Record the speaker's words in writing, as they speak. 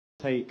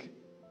take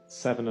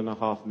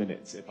 7.5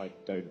 minutes if I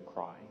don't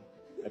cry.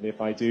 And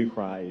if I do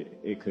cry,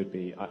 it could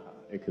be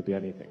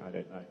anything, I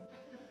don't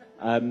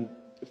know.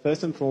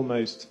 First and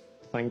foremost,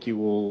 thank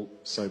you all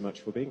so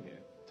much for being here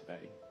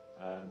today.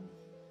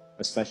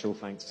 A special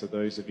thanks to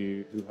those of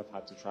you who have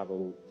had to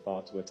travel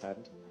far to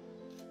attend.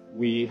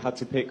 We had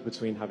to pick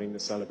between having the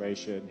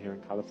celebration here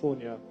in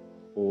California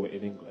or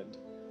in England,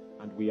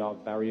 and we are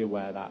very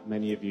aware that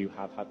many of you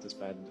have had to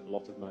spend a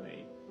lot of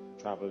money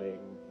traveling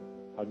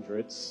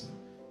hundreds,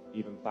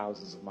 even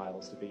thousands of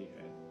miles to be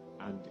here,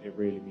 and it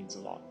really means a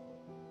lot.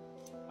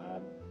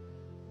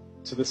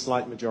 To the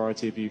slight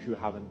majority of you who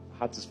haven't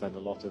had to spend a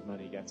lot of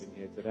money getting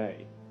here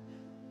today,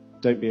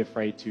 don't be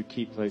afraid to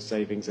keep those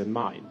savings in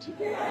mind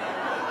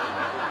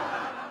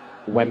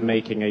when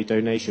making a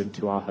donation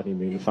to our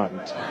honeymoon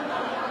fund.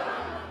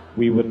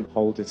 We wouldn't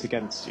hold it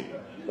against you,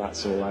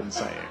 that's all I'm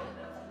saying.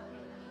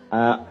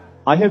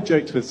 I have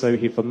joked with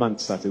Sohi for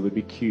months that it would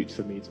be cute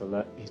for me to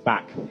learn... He's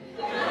back.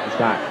 He's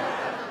back.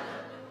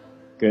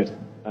 Good.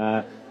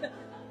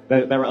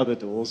 There are other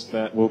doors,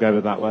 but we'll go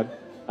with that one.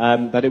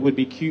 That it would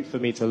be cute for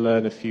me to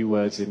learn a few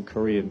words in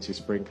Korean to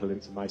sprinkle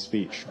into my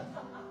speech.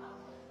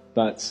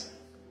 But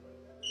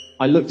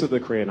I looked at the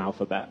Korean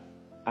alphabet,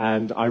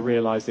 and I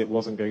realized it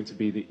wasn't going to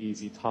be the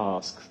easy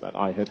task that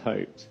I had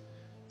hoped.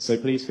 So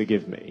please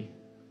forgive me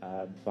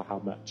for how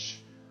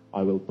much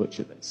I will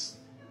butcher this.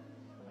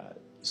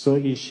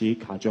 소희 씨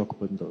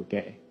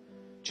가족분들께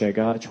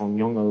제가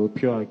존경을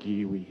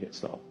표하기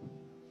위해서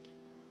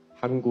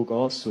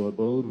한국어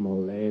수업을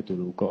몰래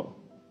들고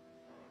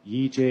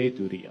이제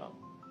드디어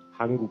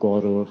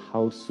한국어를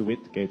할 수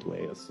있게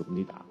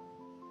되었습니다.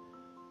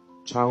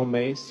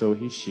 처음에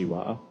소희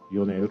씨와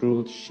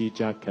연애를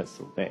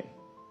시작했을 때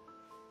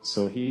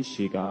소희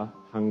씨가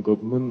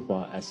한국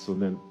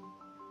문화에서는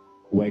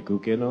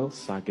외국인을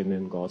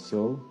사귀는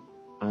것을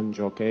안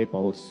좋게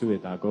볼 수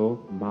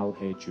있다고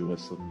말해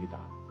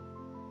주었습니다.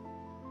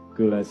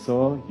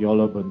 그래서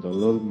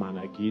여러분들을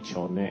만나기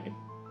전에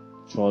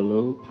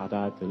저를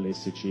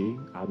받아들이시지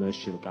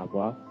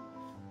않으실까봐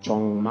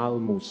정말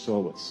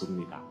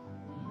무서웠습니다.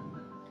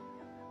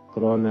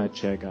 그러나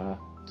제가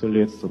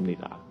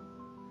들렸습니다.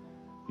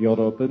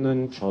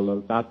 여러분은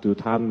저를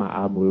따뜻한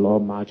마음으로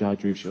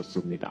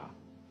맞아주셨습니다.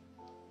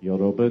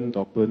 여러분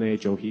덕분에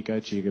저희가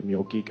지금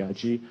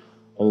여기까지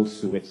올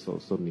수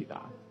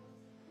있었습니다.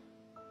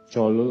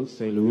 저를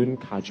새로운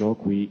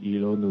가족의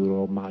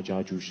일원으로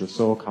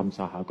맞아주셔서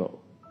감사하고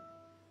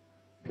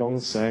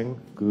평생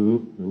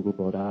그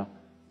누구보다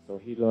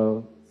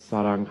저희를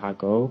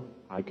사랑하고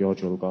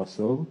아껴줄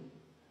것을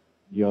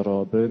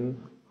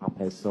여러분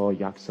앞에서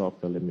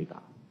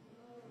약속드립니다.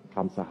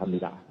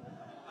 감사합니다.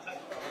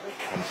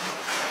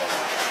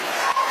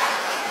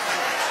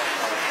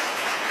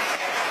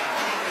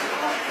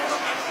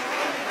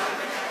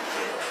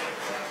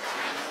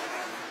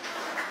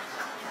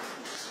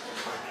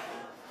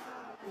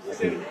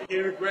 He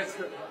regrets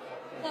it.